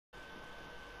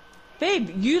Babe,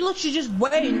 you literally just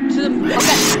went into the...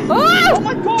 Okay. Oh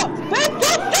my god! Babe, don't do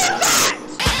that!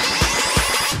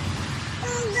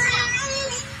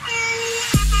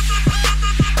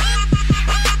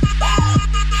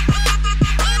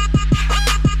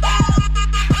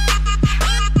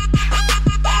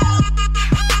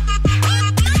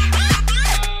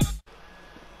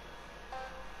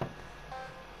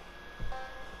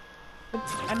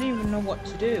 I don't even know what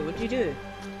to do. What do you do?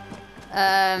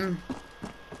 I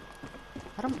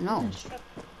don't know.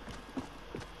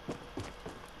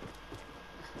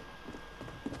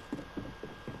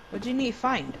 What do you need to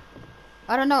find?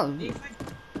 I don't know.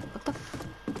 What the f...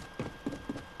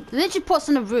 They literally put us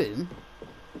in a room.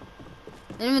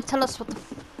 They didn't even tell us what to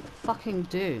fucking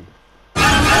do.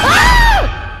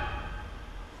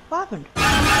 What happened?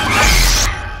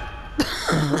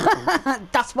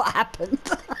 That's what happened.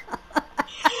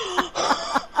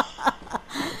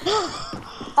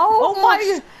 Oh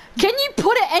my... Can you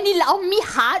put it any on me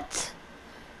hat?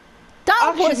 That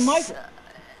Actually, was...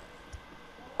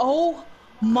 Oh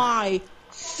my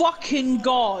fucking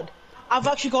god. I've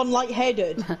actually gone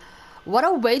lightheaded. What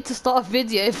a way to start a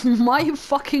video. My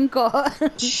fucking god.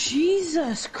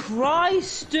 Jesus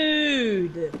Christ,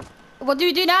 dude. What do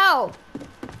we do now?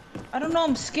 I don't know,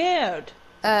 I'm scared.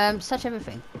 Search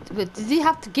everything. But did he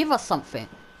have to give us something?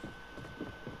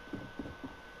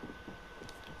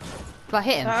 Do I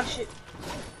hit him?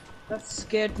 That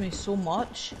scared me so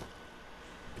much.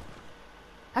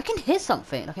 I can hear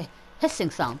something, like a hissing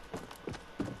sound.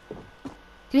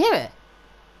 Can you hear it?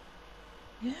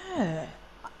 Yeah.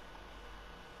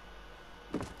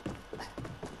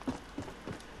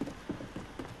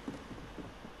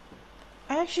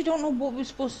 I actually don't know what we're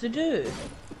supposed to do.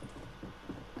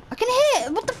 I can hear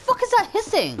it! What the fuck is that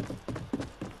hissing?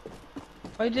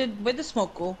 Where'd the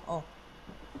smoke go? Oh.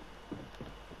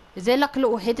 Is there like a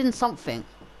little hidden something?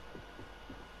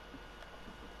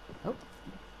 Oh.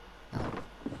 No.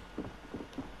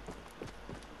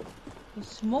 The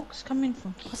smoke's coming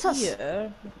from What's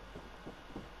here.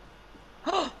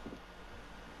 Did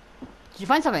you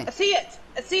find something? I see it!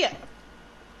 I see it!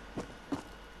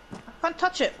 I can't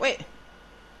touch it, wait.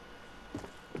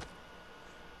 I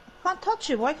can't touch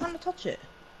it, why can't I touch it?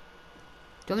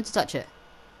 Do you want me to touch it?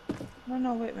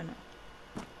 No, wait a minute.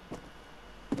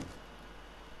 What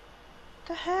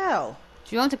the hell?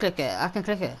 Do you want to click it? I can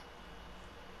click it.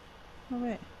 No,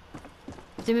 wait.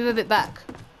 So move a bit back.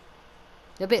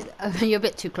 You're a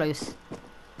bit too close.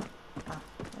 Ah,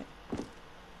 wait.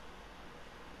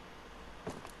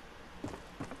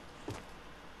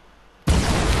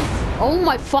 Oh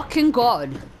my fucking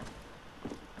god!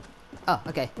 Oh,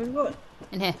 okay. Where's it going?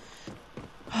 In here.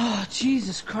 Oh,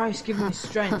 Jesus Christ, give me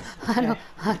strength. I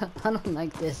don't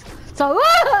like this. So.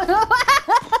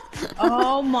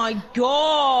 Oh my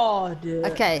god!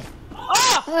 Okay.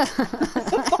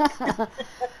 Ah!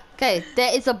 Okay,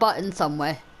 there is a button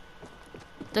somewhere.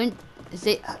 Don't. Is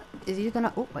it? Is he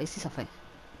gonna? Oh, wait, I see something.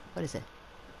 What is it?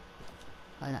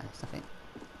 Oh no, it's nothing.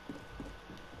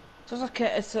 So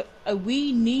it's like a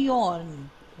wee neon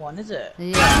one, is it?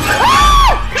 Yeah.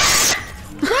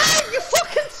 You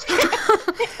fucking scared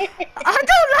me! I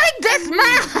don't like this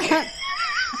man.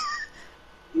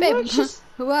 Babe, just...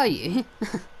 who are you?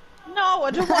 No,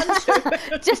 I don't want to.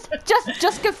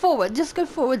 just go forward. Just go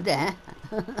forward there.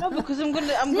 No, because I'm gonna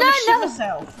shit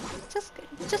myself.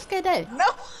 Just go there. No.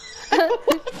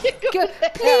 Go,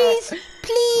 please,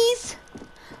 please.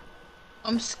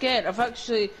 I'm scared. I've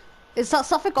actually. Is that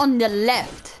something on the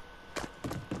left?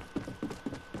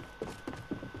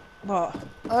 What?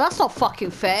 Oh, that's not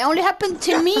fucking fair. It only happened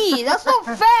to me. That's not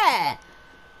fair.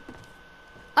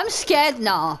 I'm scared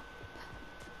now.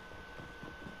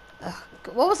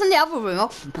 What was in the other room?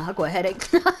 Oh, I got a headache.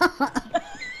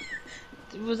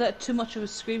 Was that too much of a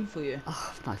scream for you?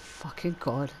 Oh my fucking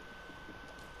god.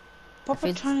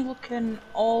 Proper trying to look in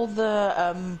all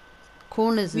the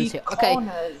corners and shit. Okay,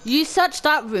 you search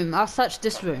that room. I'll search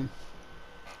this room.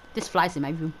 This flies in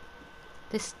my room.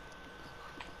 This.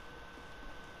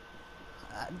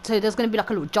 So there's gonna be like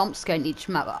a little jump scare in each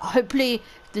map. Hopefully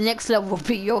the next level will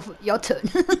be your turn.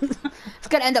 It's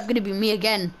gonna end up gonna be me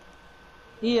again.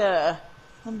 Yeah.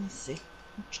 Let me see.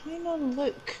 I'm trying to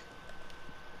look.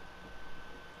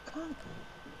 Can't.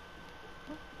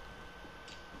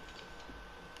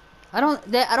 I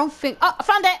don't think. Oh, I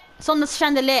found it. It's on the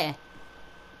chandelier.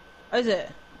 Oh, is it?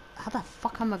 How the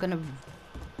fuck am I gonna? Do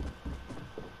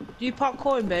you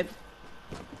parkour, babe?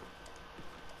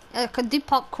 I can do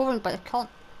parkouring, but I can't.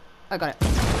 I got it.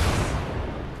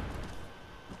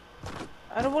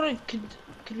 I don't want to.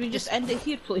 Could we just end it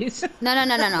here, please?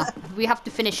 No. We have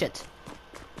to finish it.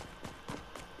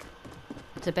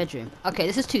 It's a bedroom. Okay,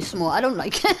 this is too small. I don't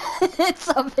like it.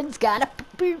 Something's gonna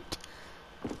boot.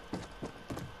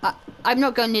 I'm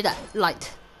not going near that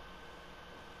light.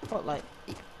 What light?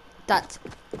 That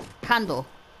candle.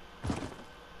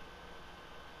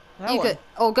 That You one? go.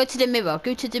 Oh, go to the mirror.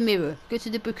 Go to the mirror. Go to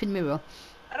the broken mirror.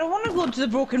 I don't want to go to the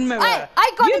broken mirror.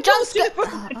 I got You a jump go to scare.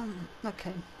 the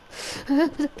Okay.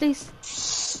 Please.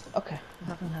 Okay,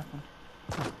 nothing happened.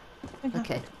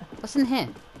 Okay. What's in here?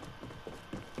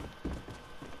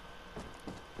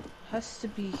 Has to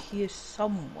be here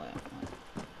somewhere.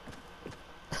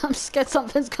 I'm scared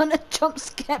something's gonna jump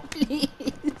scare, please.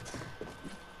 It's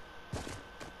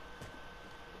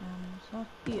not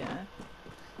here.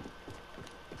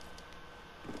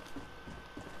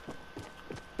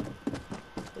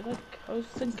 I was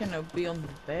thinking it would be on the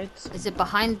bed. Is it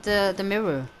behind the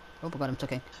mirror? Oh my god, I'm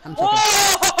talking. I'm talking.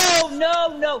 Oh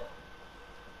no, no!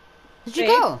 Did you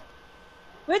Babe? go?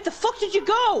 Where the fuck did you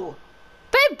go?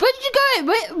 Babe, where did you go?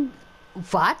 Wait,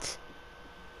 what?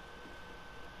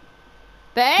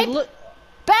 Babe? Look,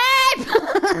 Babe! babe,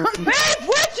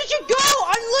 where did you go?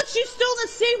 I'm literally still in the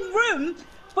same room,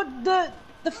 but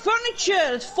the furniture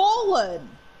has fallen.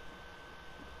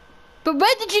 But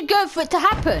where did you go for it to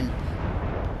happen?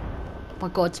 Oh my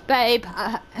god, babe.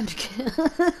 I'm I'm getting...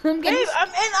 Babe,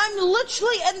 I'm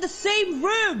literally in the same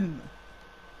room.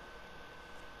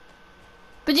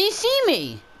 But do you see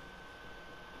me?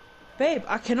 Babe,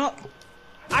 I cannot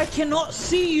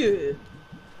see you.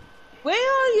 Where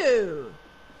are you?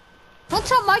 Don't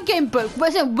tell my game broke.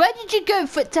 Where did you go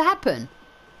for it to happen?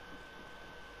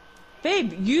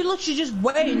 Babe, you literally just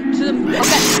went to the...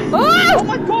 Okay. Oh Oh!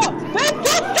 my god! Babe, don't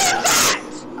do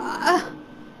that!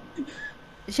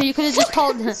 So you could have just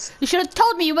told. You should have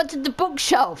told me you went to the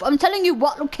bookshelf. I'm telling you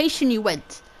what location you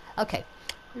went. Okay,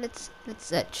 let's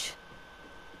search.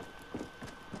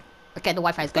 Okay, the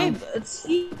Wi-Fi is gone. Babe, it's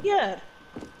here.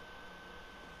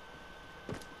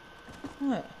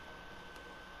 What?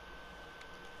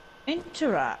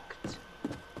 Interact.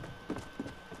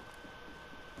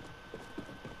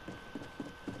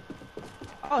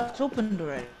 Oh, it's opened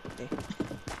already.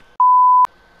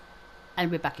 And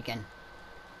we're back again.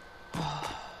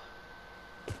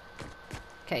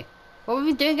 Okay, what were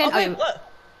we doing again? Okay, Oh, look.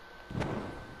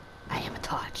 I am a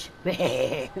torch.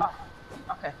 Okay.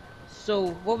 So,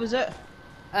 what was it?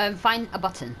 Find a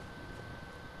button.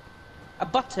 A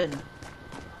button.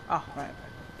 Oh, right.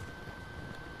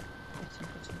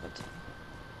 Button.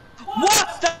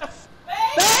 What the f...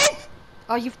 Babe?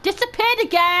 Oh, you've disappeared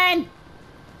again.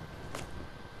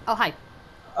 Oh, hi.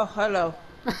 Oh, hello.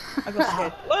 I got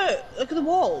scared. Look at the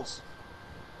walls.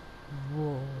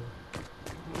 Whoa.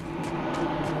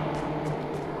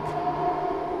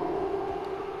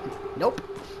 Nope.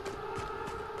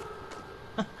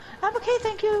 I'm okay,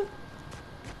 thank you.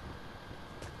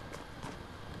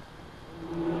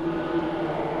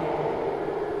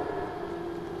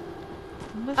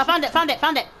 I found it.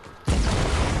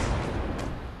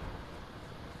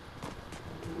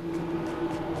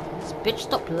 This bitch,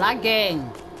 stop lagging.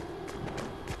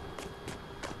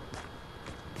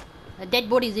 Dead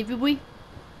bodies everywhere.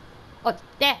 Oh,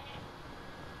 there.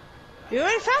 You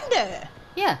already found it?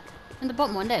 Yeah, in the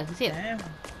bottom one there. You can see it. Damn.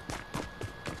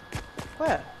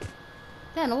 Where?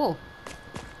 There on the wall.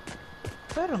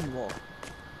 Where on the wall?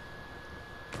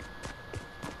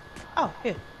 Oh,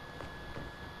 here.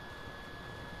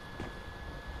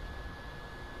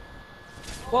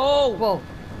 Whoa! Whoa.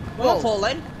 We're Whoa.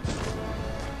 falling.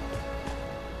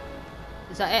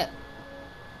 Is that it?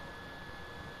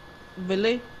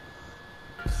 Really?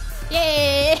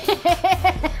 Yay!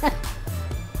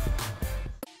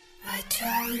 I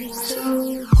tried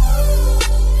so hard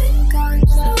and got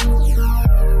so far,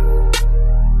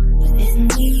 but in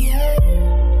the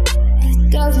end,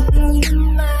 it doesn't really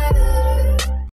matter.